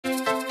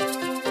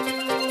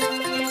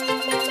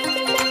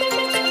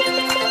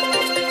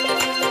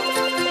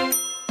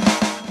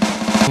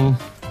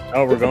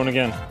Oh, we're going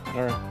again.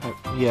 Alright.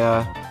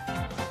 Yeah.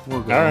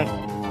 We'll go. Alright.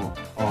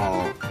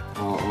 Oh,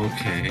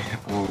 okay.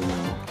 Oh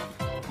no.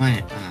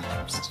 Wait,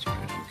 I'm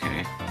stupid,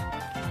 okay.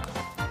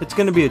 It's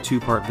gonna be a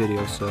 2-part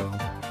video, so...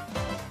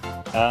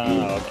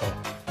 Okay.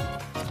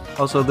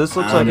 Also, this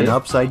looks like an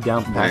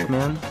upside-down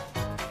Pac-Man.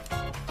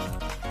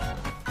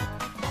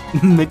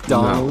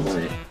 McDonald's. No,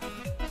 wait.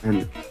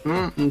 And,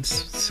 it's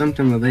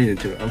something related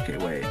to it. Okay,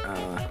 wait,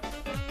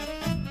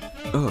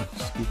 Oh,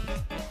 excuse me.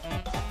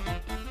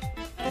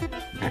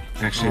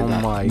 Actually, Oh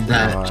my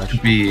that gosh.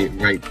 should be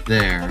right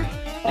there.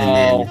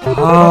 And then...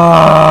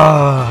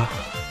 Ah!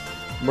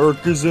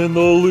 Merc is in the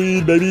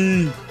lead,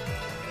 baby!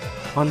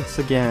 Once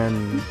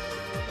again.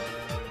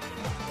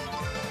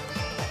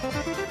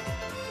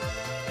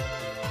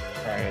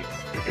 Alright.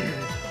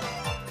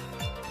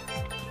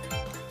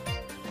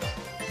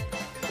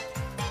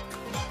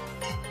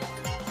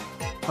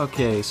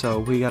 Okay, so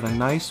we got a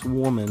nice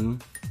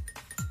woman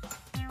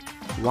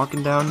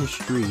walking down the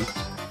street.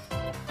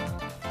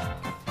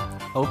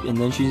 Oh, and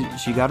then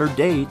she got her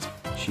date.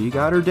 She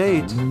got her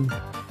date.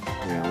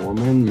 Yeah,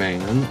 woman,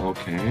 man,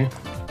 okay.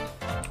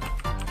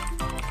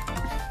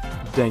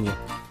 Dang it.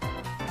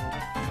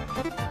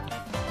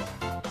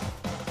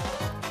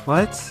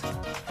 What?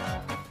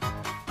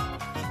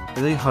 Are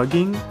they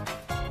hugging?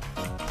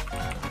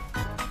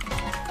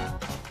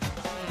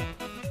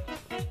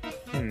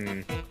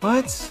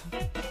 What?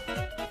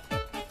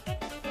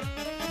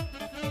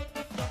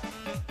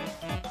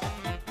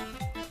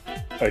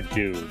 A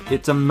dude.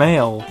 It's a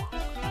male.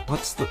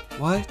 What's the...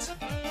 what?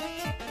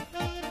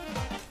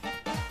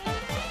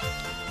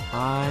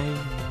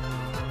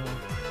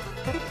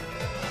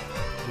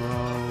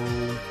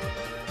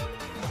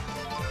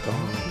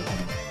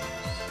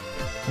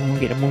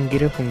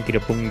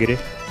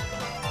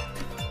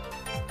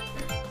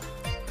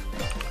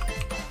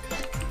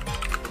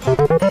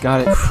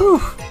 Got it.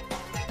 Whew.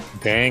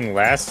 Dang,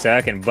 last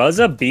second.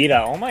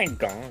 Buzz-a-beeta. Oh my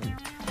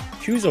god.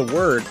 Choose a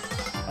word.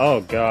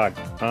 Oh god.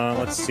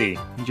 Let's see.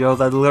 Joe,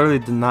 that literally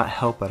did not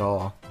help at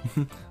all.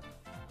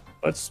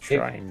 Let's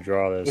try and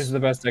draw this. This is the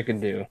best I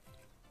could do.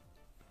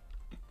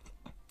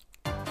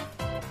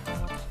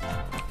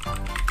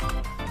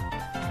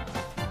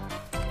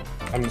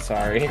 I'm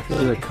sorry.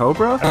 Is it a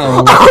cobra?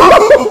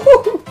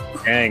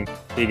 Dang,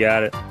 he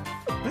got it.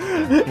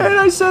 And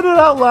I said it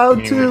out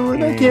loud too,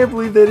 and I can't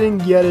believe they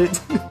didn't get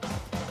it.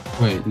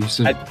 Wait, you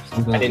said...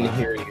 I didn't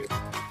hear you.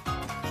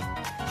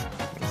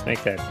 Let's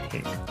make that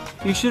pink.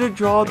 You should have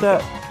drawn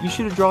that. You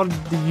should have drawn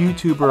the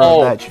YouTuber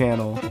of that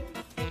channel.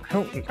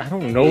 I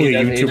don't know the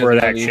YouTuber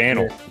of that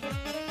channel.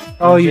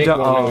 Oh, you Jake don't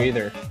won't know know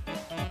either.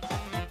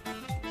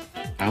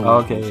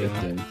 Okay,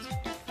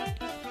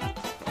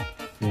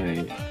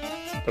 Wait.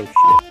 Oh shit.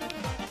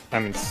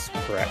 I'm in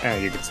scratch. Oh,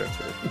 you can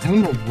censor it. I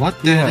don't know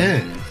what that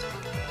is.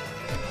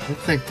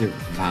 Looks like they're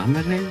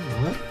vomiting?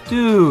 What?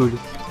 Dude,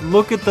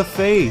 look at the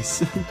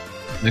face.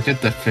 Look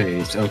at the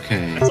face,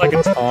 okay. It's like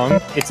a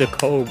tongue. It's a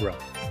cobra.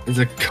 It's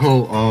a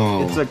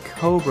oh. It's a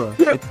cobra.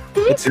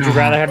 Would you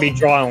rather have me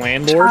draw a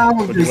landlord? How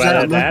Would you does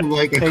rather that that? look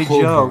like a Hey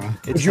cobra? Joe,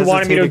 Would you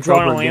want me to hesitated draw a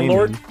cobra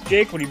landlord? gaming.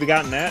 Jake, would you be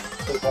gotten that?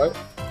 What?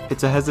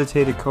 It's a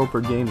hesitated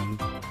cobra gaming.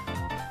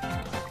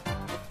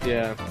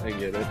 Yeah, I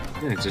get it.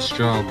 Yeah, just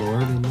draw a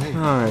lord and wait.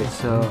 Alright,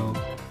 so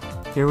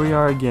here we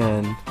are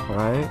again,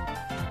 right?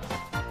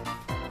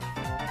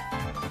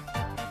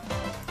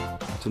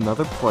 It's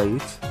another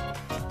plate.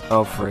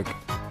 Oh frick.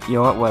 You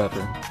know what,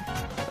 whatever.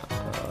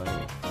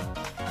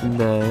 And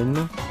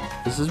then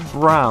this is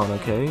brown,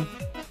 okay?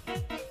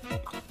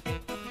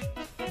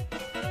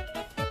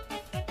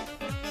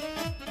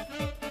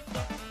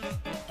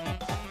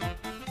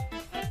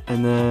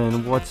 And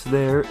then what's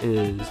there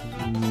is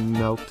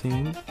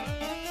melting.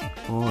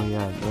 Oh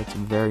yeah, that's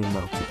very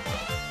melty.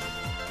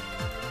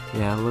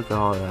 Yeah, look at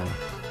all that.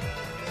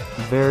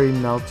 Very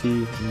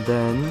melty. And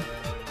then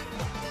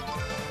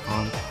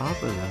on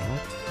top of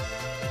that,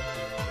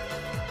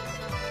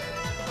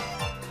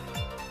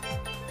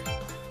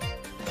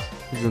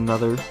 is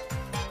another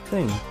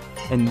thing.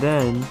 And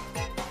then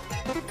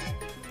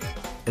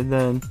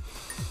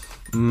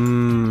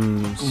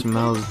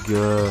smells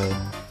good.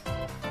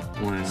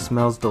 Wow.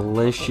 Smells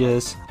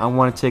delicious. I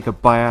want to take a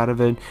bite out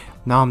of it.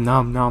 Nom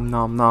nom nom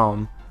nom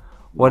nom.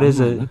 What is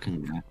it?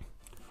 Looking at?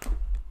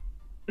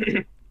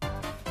 Is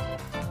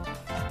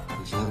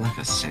that like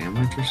a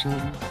sandwich or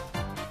something?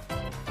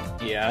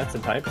 Yeah, it's a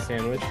type of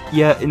sandwich.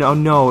 Yeah,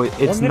 no, it's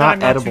One that not I'm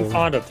not edible. too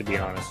fond of, to be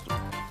honest.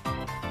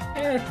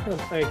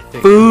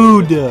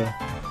 Food.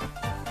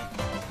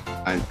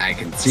 I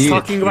can see it.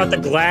 Talking about the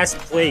glass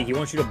plate. He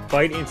wants you to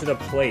bite into the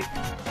plate.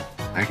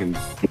 I can.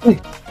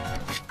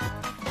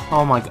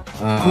 Oh my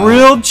god.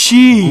 Grilled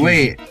cheese.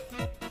 Wait.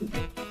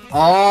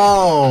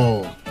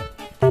 Oh.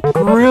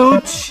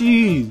 Grilled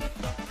cheese.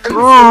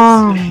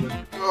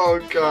 Oh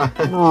god.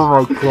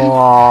 Oh my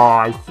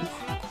god.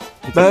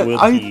 It's But a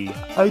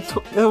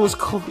it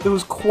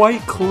was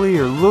quite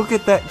clear. Look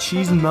at that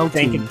cheese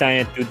melting. Thank you,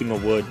 Diane, doing a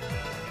wood.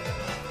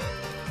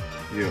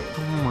 Yeah.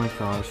 Oh my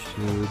gosh,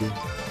 dude.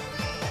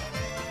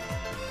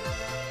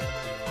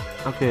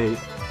 Okay,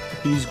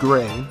 he's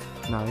gray.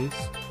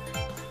 Nice.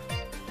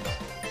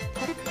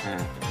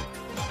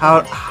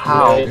 Uh,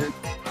 How? Really?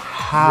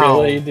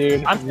 How? Really,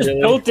 dude? I'm just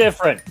Really? built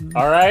different.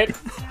 All right.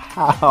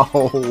 How?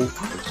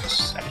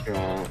 just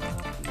draw.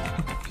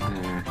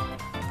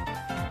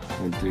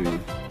 I'll do.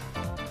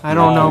 I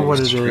don't know Mars what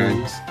it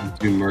strategy. is.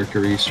 Do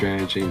Mercury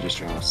strategy and just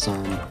draw a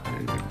sun.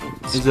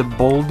 Is it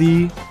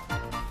Boldy?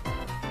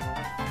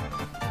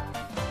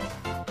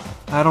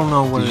 I don't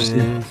know what Did it you see-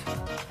 is.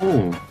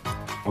 Oh,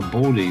 a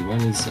boldy.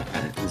 What is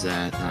that? Is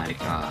that like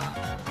a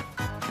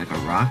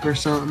rock or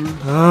something?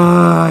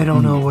 I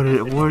don't know what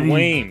it. What do you?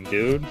 Lame,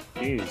 dude.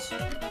 Jeez.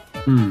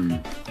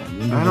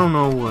 I don't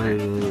know what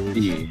it is.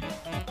 be.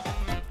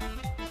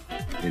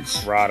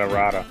 It's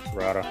Rada.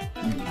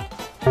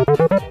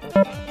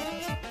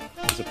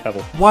 It's a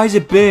pebble. Why is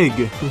it big?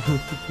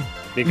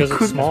 Because it's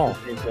couldn't- small.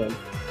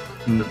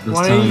 the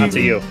Why sun. are you- Not to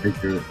you. is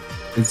bigger.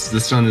 It's the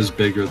sun is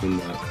bigger than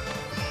that.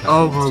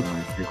 Oh So my-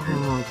 I figured- Oh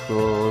my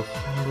god.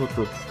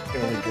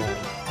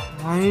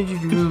 Why did you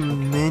do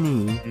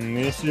many? And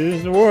this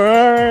is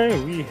why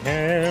we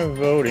have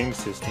voting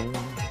system.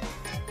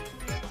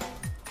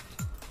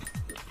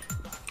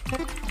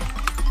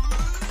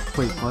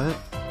 Wait, what?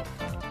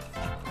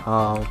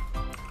 Oh.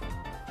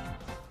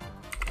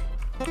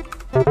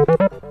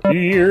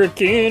 Hear a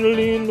candle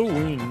in the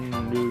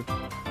wind.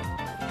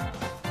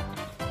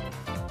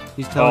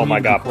 He's telling Oh you my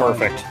to be god, quiet.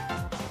 perfect.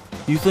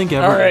 You think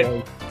All right.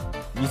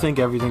 You think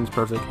everything's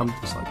perfect? I'm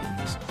disliking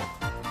this.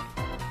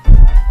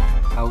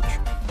 Ouch.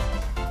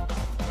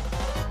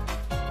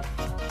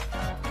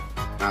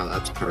 Wow,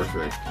 that's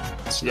perfect.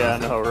 It's Yeah, I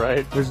nothing. know,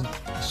 right?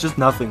 It's just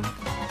nothing.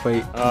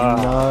 Wait,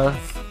 nothing.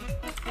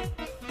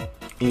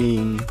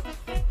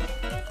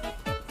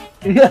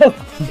 No.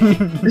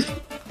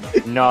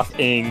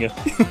 Nothing.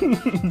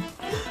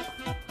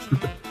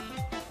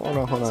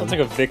 Hold Sounds like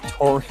a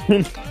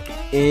Victorian.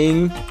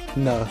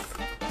 Enough.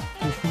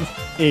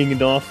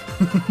 Enough.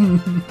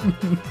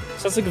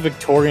 Sounds like a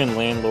Victorian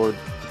landlord.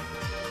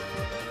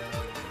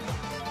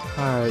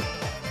 Alright.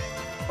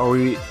 Are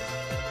we...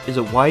 Is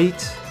it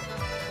white?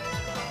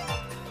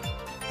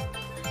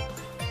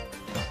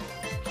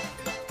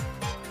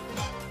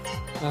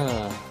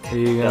 Are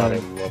you God, I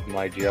gonna... love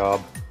my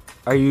job.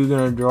 Are you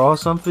gonna draw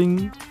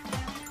something?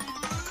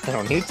 I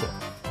don't need to.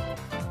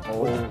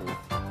 Oh.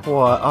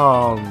 What?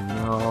 Oh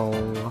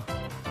no.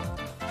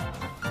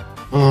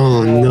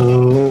 Oh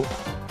no.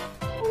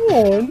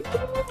 Oh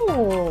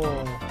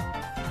no.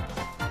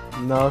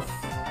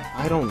 Nothing.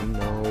 I don't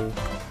know.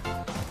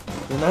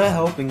 You're not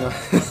helping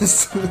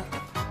us.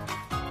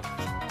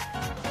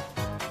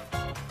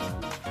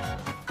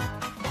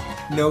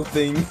 No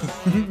thing.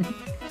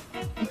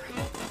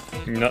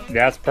 No,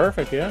 that's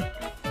perfect, yeah.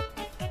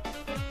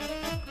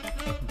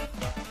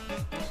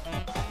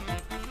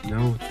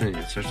 No thing.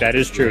 It's such That a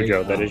is true, great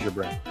Joe. That one. is your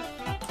brain.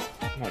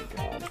 Oh my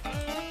god.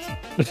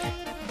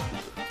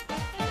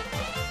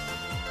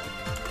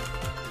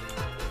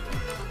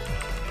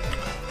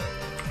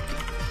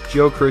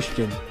 Joe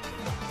Christian.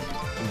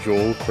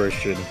 Joel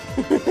Christian.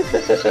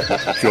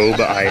 Joe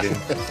Biden.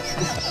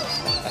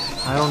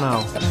 I don't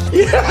know.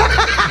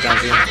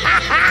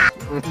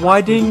 Sounds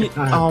Why didn't you?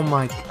 Oh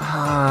my.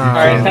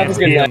 Alright, You have can't a see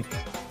good him.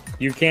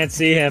 You can't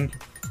see him.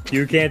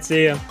 You can't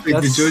see him. Wait, did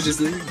That's- Joe just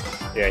leave?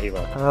 Yeah, he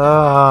left.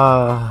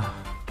 Gosh.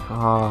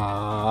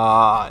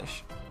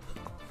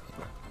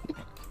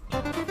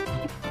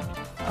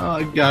 Oh,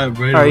 I got it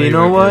right Alright, away. you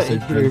know right what?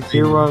 when I said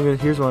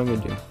Here's what I'm gonna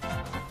do.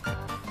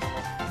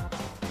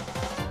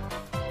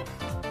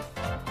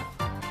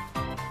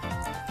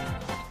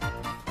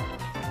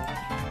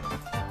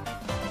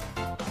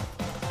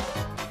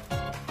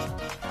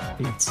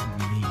 It's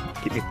me.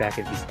 Get me back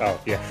in these. Oh,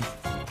 yeah.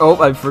 Oh,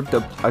 I fricked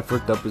up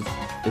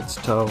its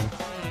toe.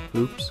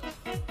 Oops.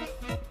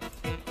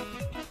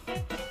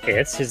 Hey,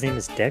 that's his name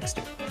is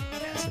Dexter.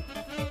 Peasant.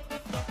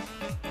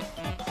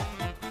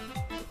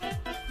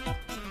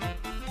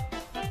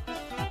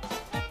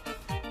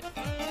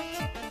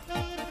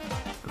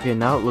 Okay,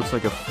 now it looks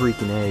like a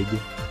freaking egg.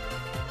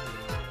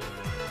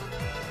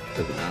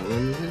 Is that what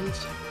it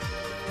is?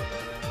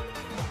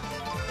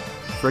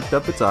 Fricked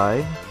up its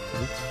eye.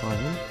 That's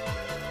fine.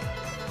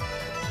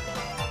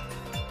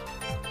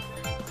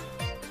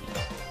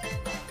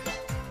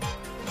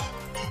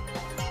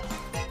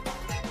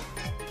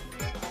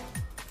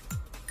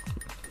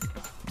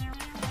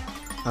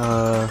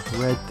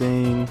 Red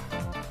thing.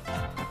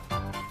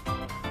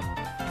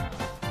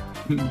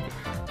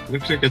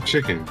 Looks like a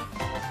chicken.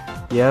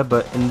 Yeah,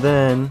 but, and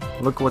then,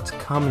 look what's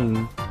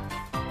coming.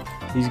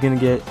 He's gonna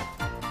get...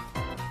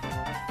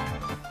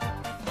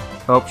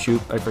 Oh,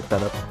 shoot, I fricked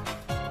that up.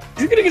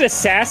 You're gonna get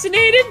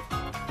assassinated?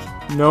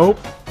 Nope.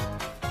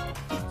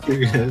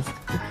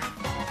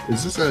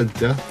 Is this a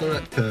death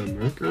threat to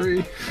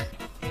Mercury?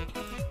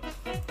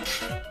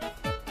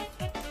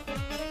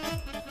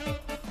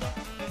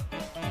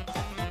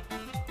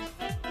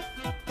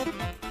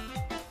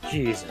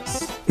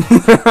 Jesus.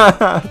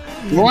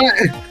 What?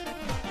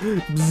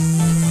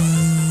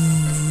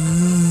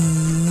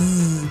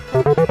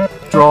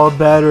 Draw draw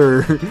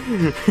better.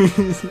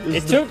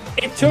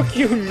 It took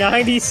you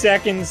 90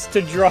 seconds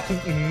to draw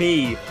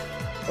me,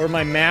 or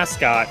my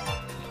mascot.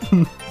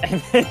 And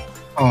then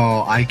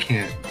Oh, I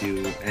can't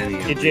do any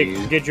of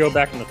these. get Joe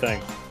back in the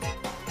thing.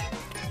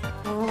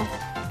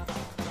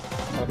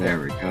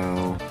 There we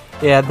go.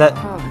 Yeah,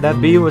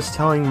 that bee was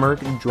telling Merc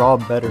to draw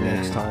better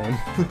next time.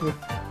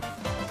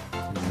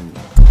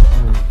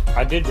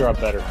 I did draw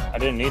better. I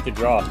didn't need to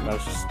draw. That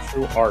was just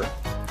true art.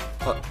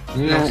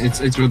 Yeah,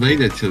 it's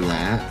related to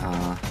that.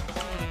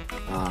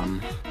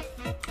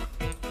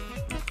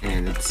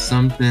 And it's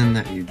something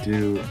that you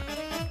do.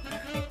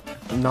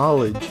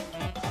 Knowledge.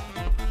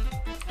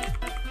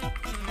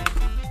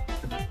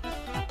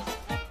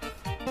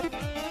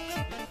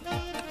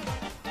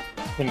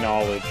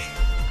 Knowledge.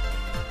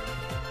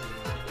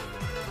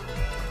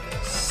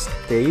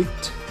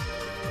 State.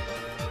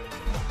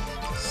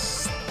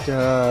 Stuff.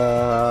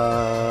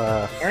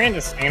 We're in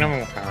the state of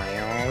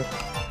Ohio.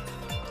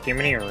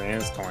 Jiminy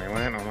Riz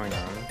toilet. Oh my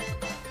god.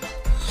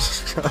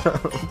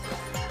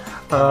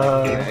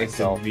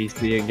 Excel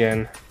VC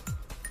again.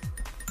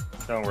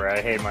 Don't worry,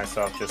 I hate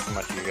myself just as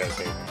much as you guys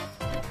hate me.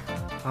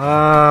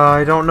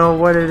 I don't know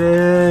what it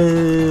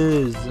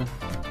is.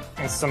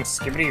 It's some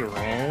Skribblio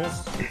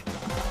Riz.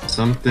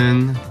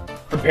 Something.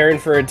 Preparing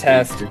for a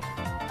test.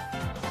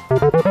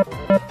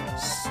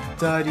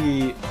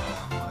 Study.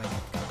 Oh my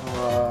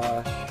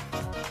gosh.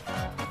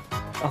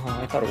 Oh,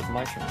 I thought it was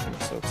my turn. I'm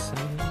so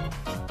excited.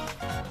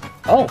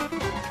 Oh,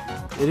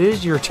 It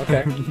is your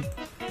turn.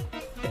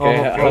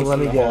 Okay, Oh, let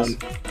me guess.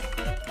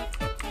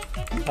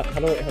 how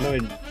do I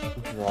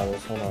draw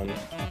this? Hold on.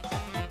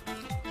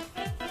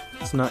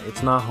 It's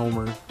not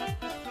Homer.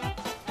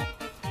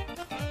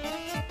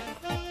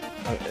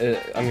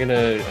 I'm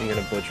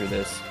gonna butcher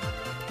this.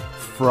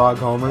 Frog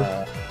Homer.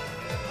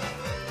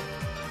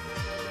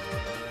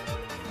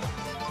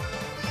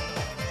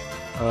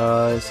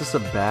 Is this a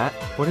bat?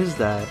 What is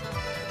that?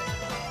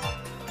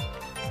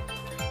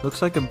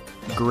 Looks like a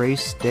gray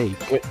steak.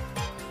 Wait.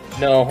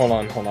 No, hold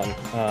on.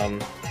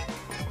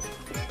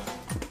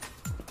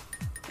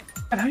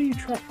 How do you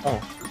draw?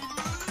 Oh.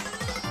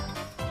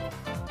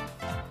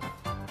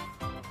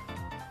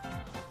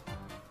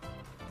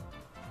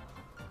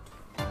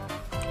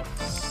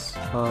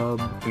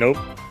 Nope.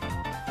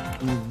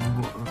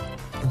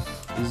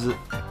 Is it?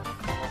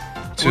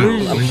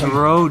 Two. What is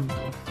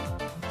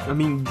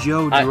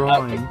Joe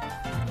drawing?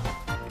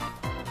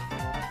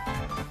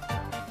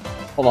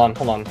 Hold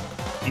on.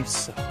 You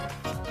suck.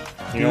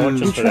 You know what?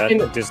 Just for that,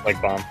 dislike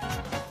bomb.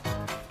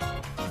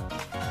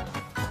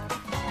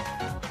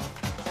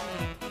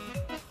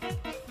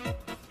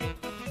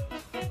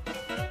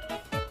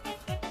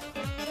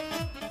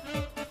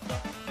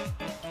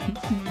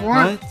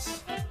 What?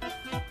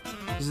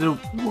 Is it a...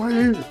 What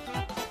is it?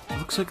 It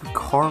looks like a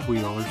car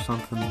wheel or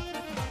something.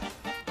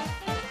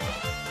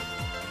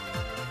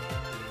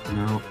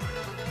 No.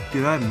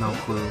 Dude, I have no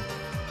clue.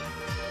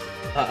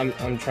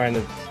 I'm trying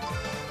to.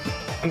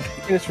 I'm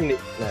taking this from the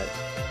internet.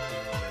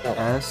 No.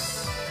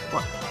 S...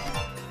 What?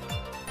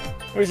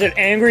 What is it,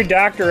 Angry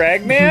Dr.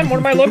 Eggman? What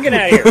am I looking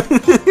at here?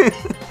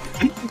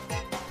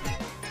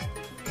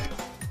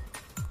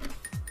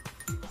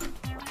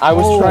 I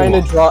was trying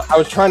to draw. I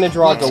was trying to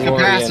draw DeLorean.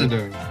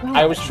 Capacitor.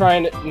 I was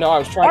trying to. No, I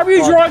was trying. Why were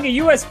you drawing a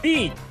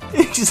USB?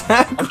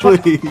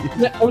 Exactly!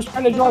 Yeah, I was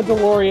trying to draw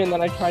DeLorean,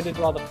 then I tried to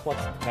draw the flux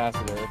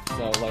capacitor.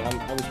 So like,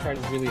 I was trying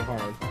really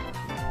hard.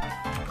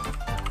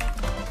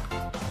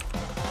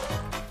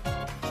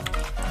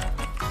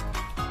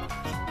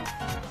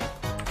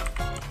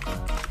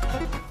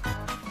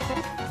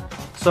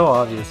 So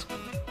obvious.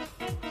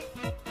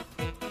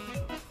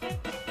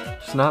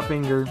 Snot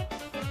finger.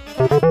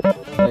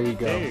 There you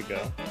go. There you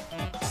go.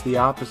 It's the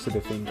opposite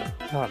of finger.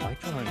 God, my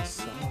drawing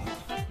sucks.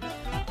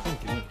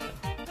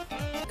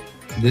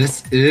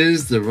 This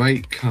is the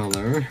right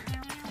color.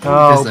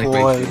 Oh Just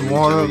boy, right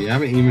more there, of, Joey. I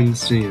haven't even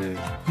seen it.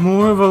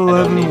 more of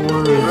 11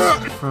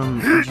 words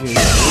from Jay.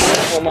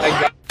 Oh my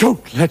god.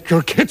 Don't let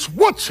your kids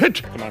watch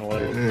it! Come on,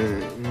 let it.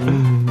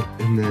 And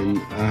then,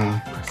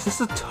 Is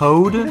this a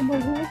toad?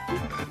 no,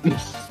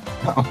 it's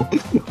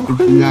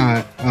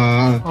not.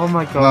 Oh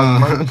my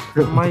god,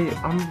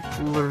 I'm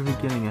literally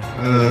getting a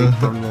headache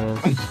from this.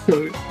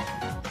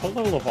 What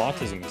level of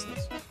autism is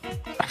this?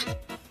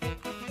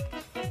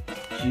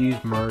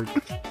 Jeez, Mark.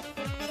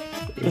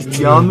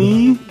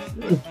 Yummy?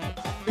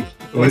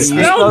 What's You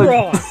that? Spelled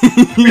wrong!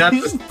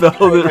 You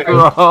spelled it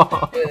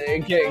wrong.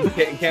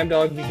 Cam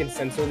Dog, you can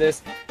censor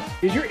this.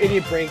 Did your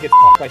idiot brain get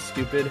fucked by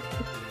stupid?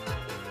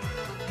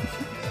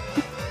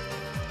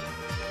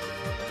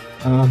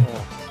 God.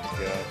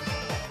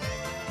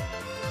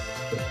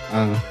 I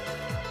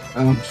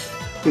don't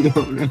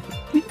know.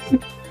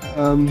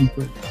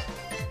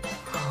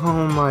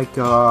 Oh my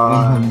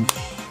god.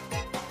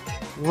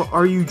 What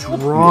are you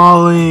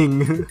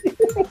drawing?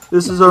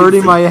 This is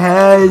already my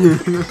head.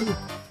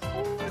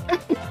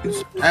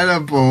 It's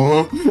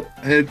edible.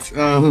 It's,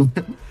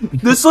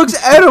 This looks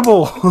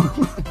edible.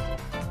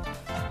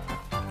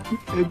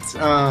 it's,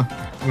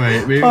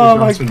 wait, maybe Oh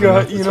my there's something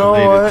god, else you that's know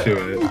related what? to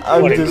it.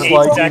 I'm What, in just 8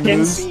 like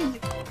seconds? this.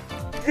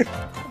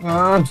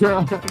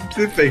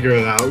 To figure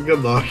it out.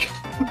 Good luck.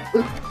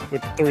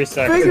 With 3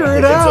 seconds. Figure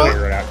it Let's out.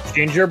 Figure it out.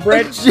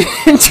 Gingerbread?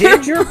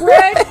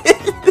 Gingerbread?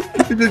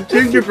 It's a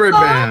gingerbread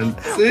man.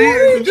 See?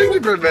 It's a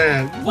gingerbread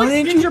man. What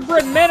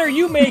gingerbread men are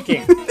you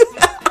making?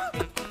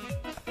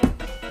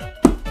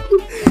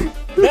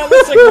 That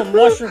looks like a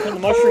mushroom from the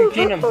Mushroom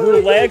Kingdom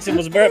grew legs and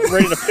was about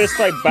ready to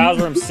fistfight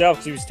Bowser himself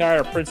because he was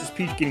tired of Princess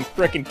Peach getting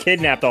frickin'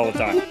 kidnapped all the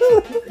time.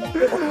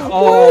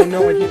 Oh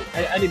no,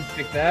 I didn't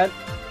pick that.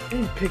 I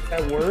didn't pick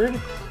that word.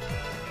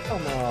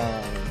 Come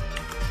on.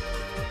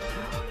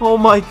 Oh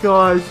my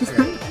gosh.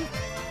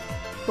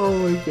 Oh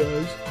my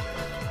gosh.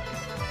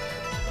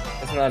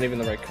 That's not even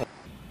the right color.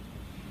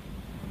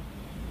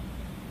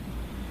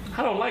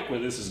 I don't like where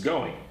this is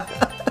going.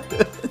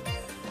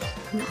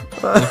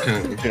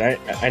 Okay. Dude,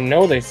 I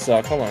know they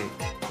suck. Hold on.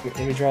 Let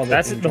me draw that.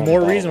 That's the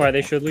more reason why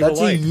they should leave That's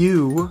a a light.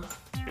 U.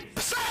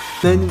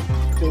 Then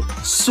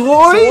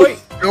soy?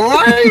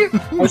 Why? I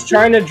was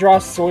trying to draw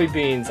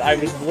soybeans. I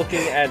was looking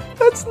at.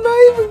 That's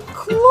not even It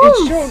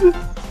close. showed. Should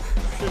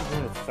have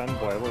been a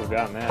femboy. I would have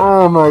gotten that.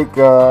 Oh my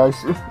gosh.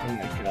 Oh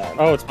my god.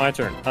 Oh, it's my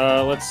turn.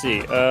 Let's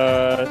see.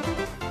 Oh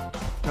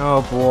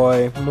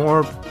boy,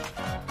 more.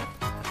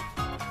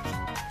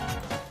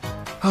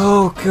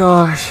 Oh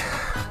gosh.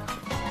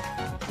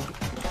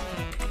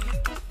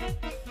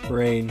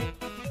 Rain.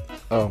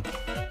 Oh.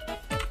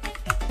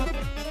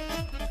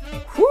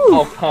 Whew.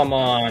 Oh come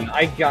on!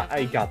 I got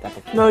that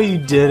before. No, you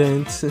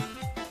didn't.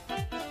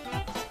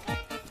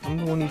 I'm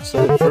the one who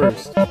said it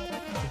first.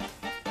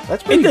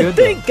 That's pretty good.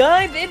 Though.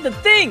 guys! In the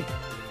thing!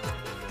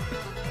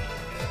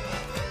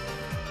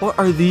 What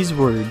are these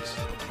words?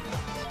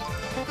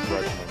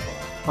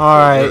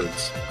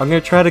 Alright, I'm gonna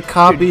try to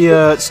copy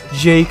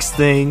Jake's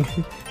thing.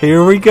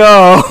 Here we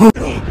go.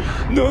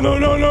 No, no,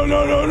 no, no, no,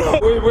 no, no!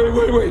 Wait, wait,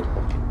 wait, wait!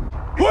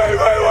 Wait,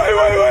 wait, wait,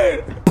 wait,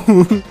 wait!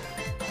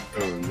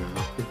 Oh no.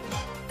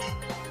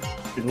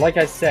 Dude, like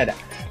I said,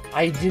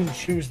 I didn't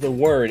choose the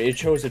word. It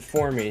chose it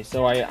for me,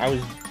 so I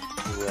was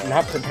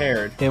not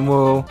prepared. And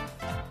we'll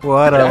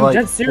add I'm like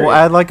dead serious. we'll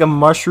add like a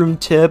mushroom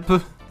tip.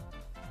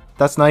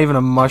 That's not even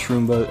a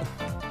mushroom, but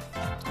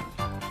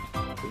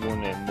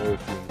One that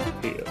mushroom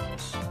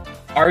tips.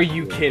 Are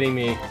you kidding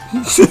me?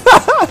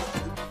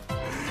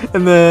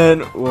 and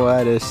then we'll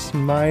add a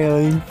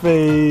smiling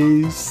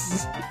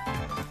face.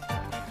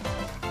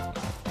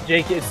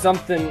 Jake, it's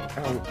something.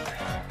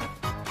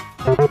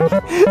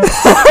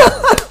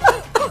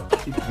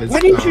 Why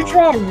didn't you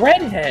draw a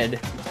redhead?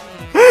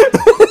 Well,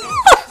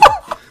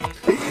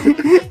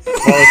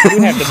 if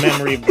you have the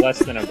memory of less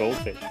than a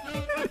goldfish.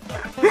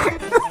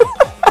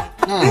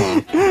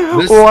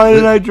 Why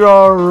did I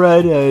draw a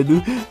redhead?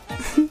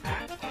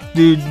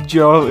 Dude,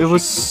 Joe, it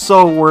was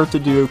so worth to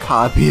do a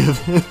copy of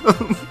him.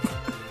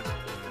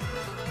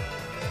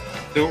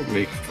 Don't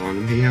make fun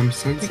of me. I'm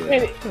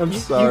sensitive. I'm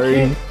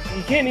sorry. You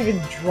can't even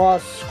draw a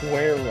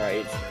square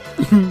right.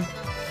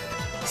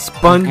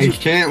 Sponge I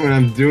can't when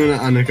I'm doing it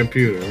on the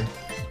computer.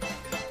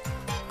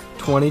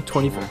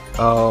 2024.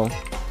 Oh.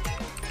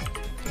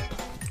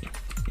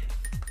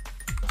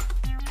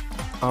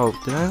 Oh,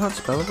 did I not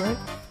spell it right?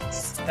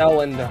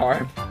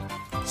 Stellendar.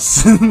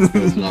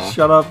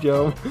 Shut up,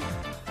 Joe.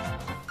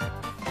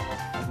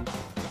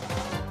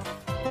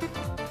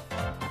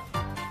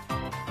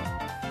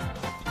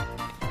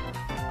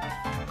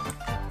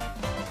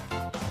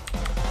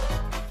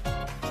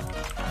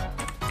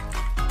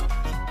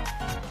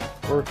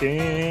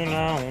 Working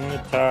on the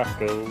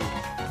taco.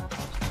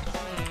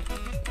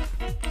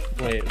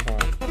 Wait,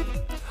 hold on.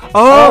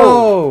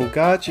 Oh,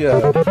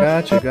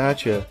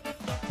 gotcha.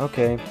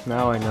 Okay,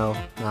 now I know.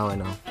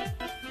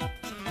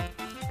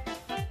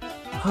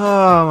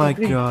 Oh my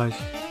gosh.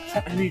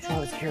 How do you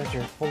draw this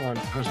character? Hold on.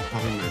 That was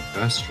probably my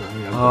best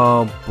drawing ever.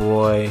 Oh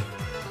boy.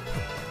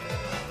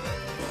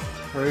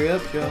 Hurry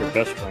up, Your Joe.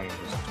 best friend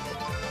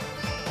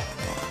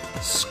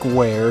is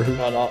Square.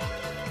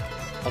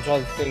 I'll draw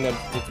the thing that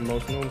it's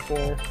most known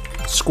for.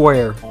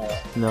 Square.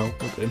 No,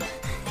 okay.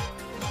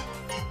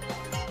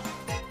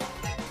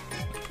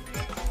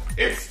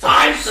 It's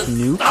time to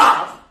Snoop?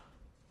 stop!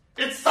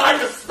 It's time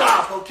to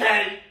stop,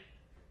 okay?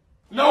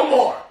 No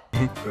more!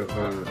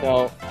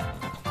 No.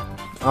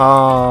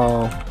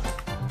 Oh.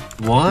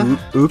 What?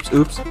 Oops.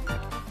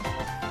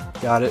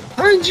 Got it.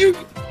 How did you?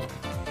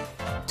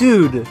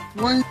 Dude,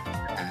 What?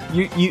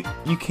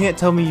 you can't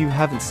tell me you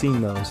haven't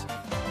seen those.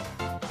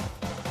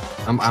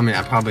 I mean,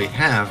 I probably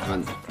have,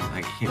 but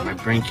I can't. My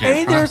brain can't.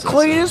 Hey there, process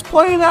Cletus,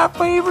 play that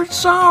favorite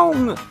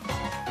song.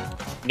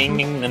 ding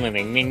ding ding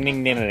ding ding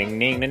ding ding ding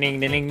ding ding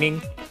ding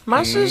ding.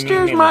 My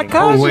sister's my it.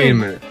 cousin. Oh, wait a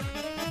minute.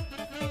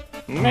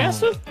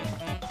 Massive.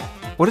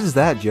 What is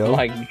that, Oh Joe?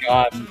 my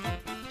god.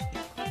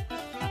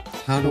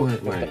 How do I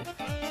wait?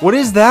 What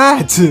is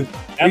that? Are you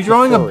That's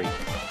drawing furry.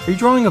 Are you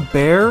drawing a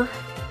bear?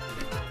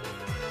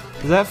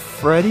 Is that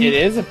Freddy? It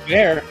is a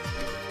bear.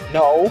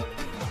 No.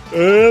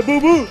 Boo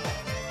boo.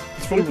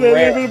 It's We play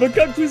rare. a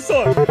country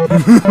song.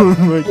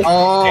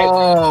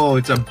 Oh,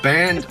 it's a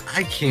band.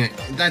 I can't.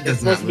 That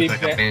does not supposed to be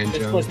look like a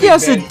banjo.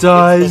 Yes, it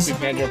does.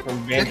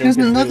 That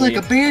doesn't look like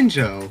a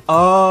banjo.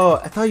 Oh,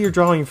 I thought you were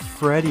drawing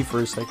Freddy for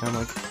a second. I'm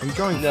like, are you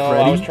drawing No,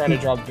 Freddy? I was trying to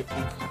draw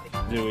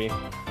Dewey.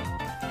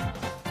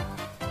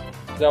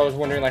 So I was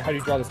wondering, like, how do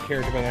you draw this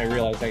character? But then I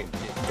realized that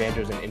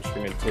banjo's an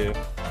instrument too.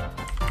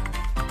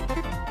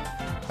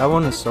 That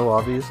one is so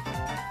obvious.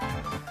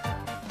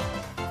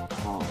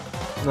 Oh.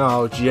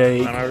 No,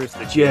 Jake. I noticed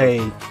the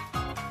Jake.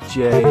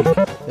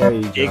 There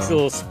you Jake's a go.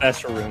 little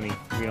special roomie.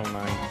 We don't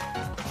mind.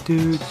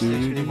 Dude, Takes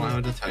me a dude.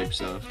 while to type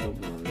stuff.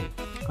 Don't worry.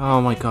 Oh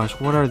my gosh,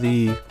 what are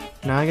the...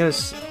 Now I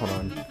gotta... Hold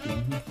on.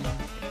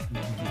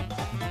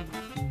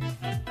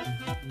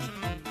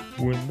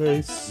 When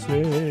they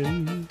say...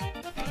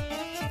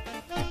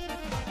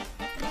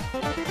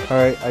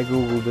 Alright, I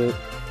googled it.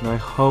 And I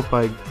hope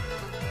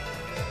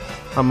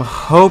I'm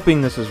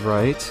hoping this is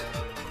right.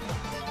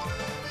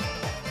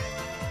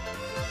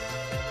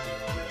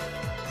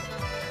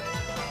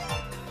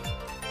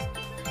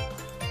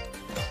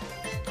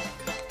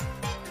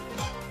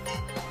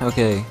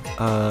 Okay,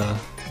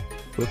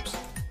 whoops.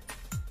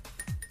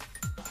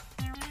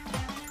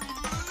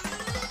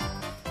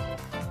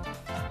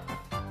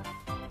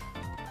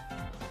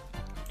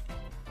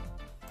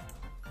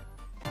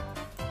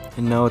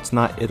 And no, it's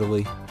not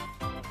Italy.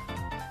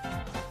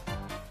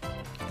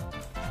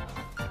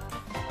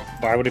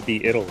 Why would it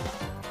be Italy?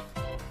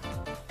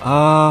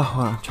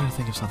 Hold on, I'm trying to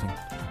think of something.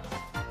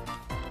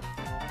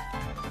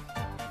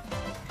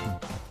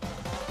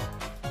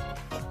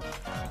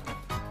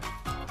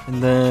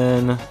 And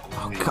then...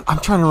 Oh, God, I'm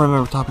trying to remember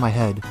off the top of my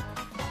head.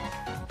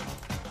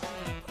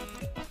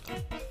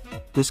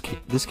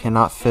 This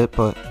cannot fit,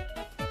 but...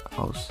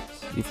 I'll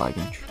see if I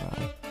can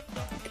try.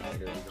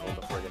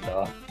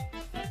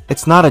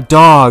 It's not a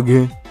dog!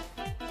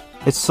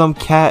 It's some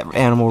cat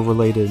animal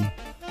related.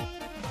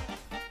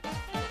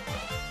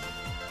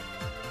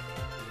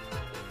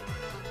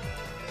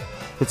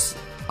 It's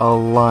a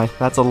lion.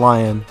 That's a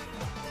lion.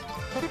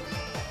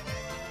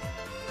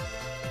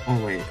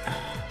 Oh wait.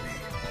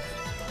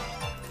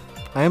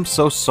 I am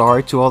so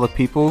sorry to all the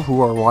people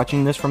who are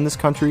watching this from this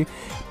country,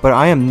 but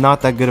I am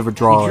not that good of a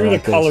drawer. You drew the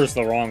at this. colors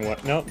the wrong way.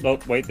 No,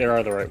 wait, they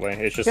are the right way.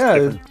 It's just Yeah,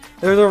 different.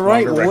 they're the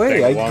right Longer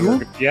way.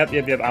 rectangle,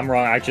 Yep. I'm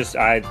wrong.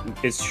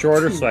 It's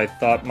shorter, so I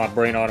thought my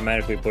brain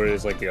automatically put it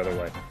as like the other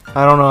way.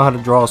 I don't know how to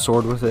draw a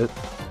sword with it.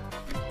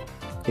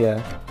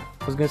 Yeah,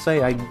 I was gonna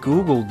say I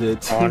googled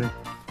it.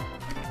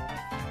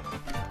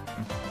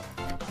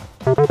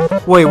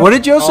 Wait, what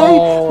did Joe say?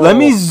 Oh. Let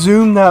me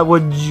zoom that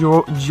what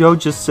Joe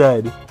just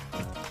said.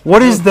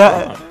 What is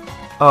that?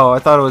 Oh, I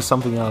thought it was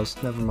something else.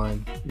 Never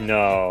mind.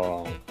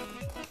 No.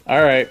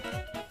 All right.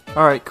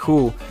 Alright,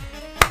 cool.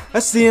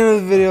 That's the end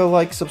of the video.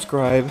 Like,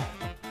 subscribe.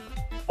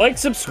 Like,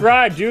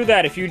 subscribe. Do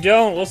that. If you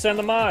don't, we'll send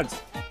the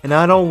mods. And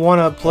I don't want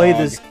to play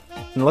Dog. this...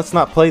 And let's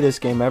not play this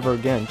game ever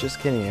again. Just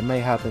kidding. It may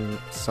happen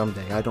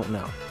someday. I don't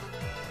know.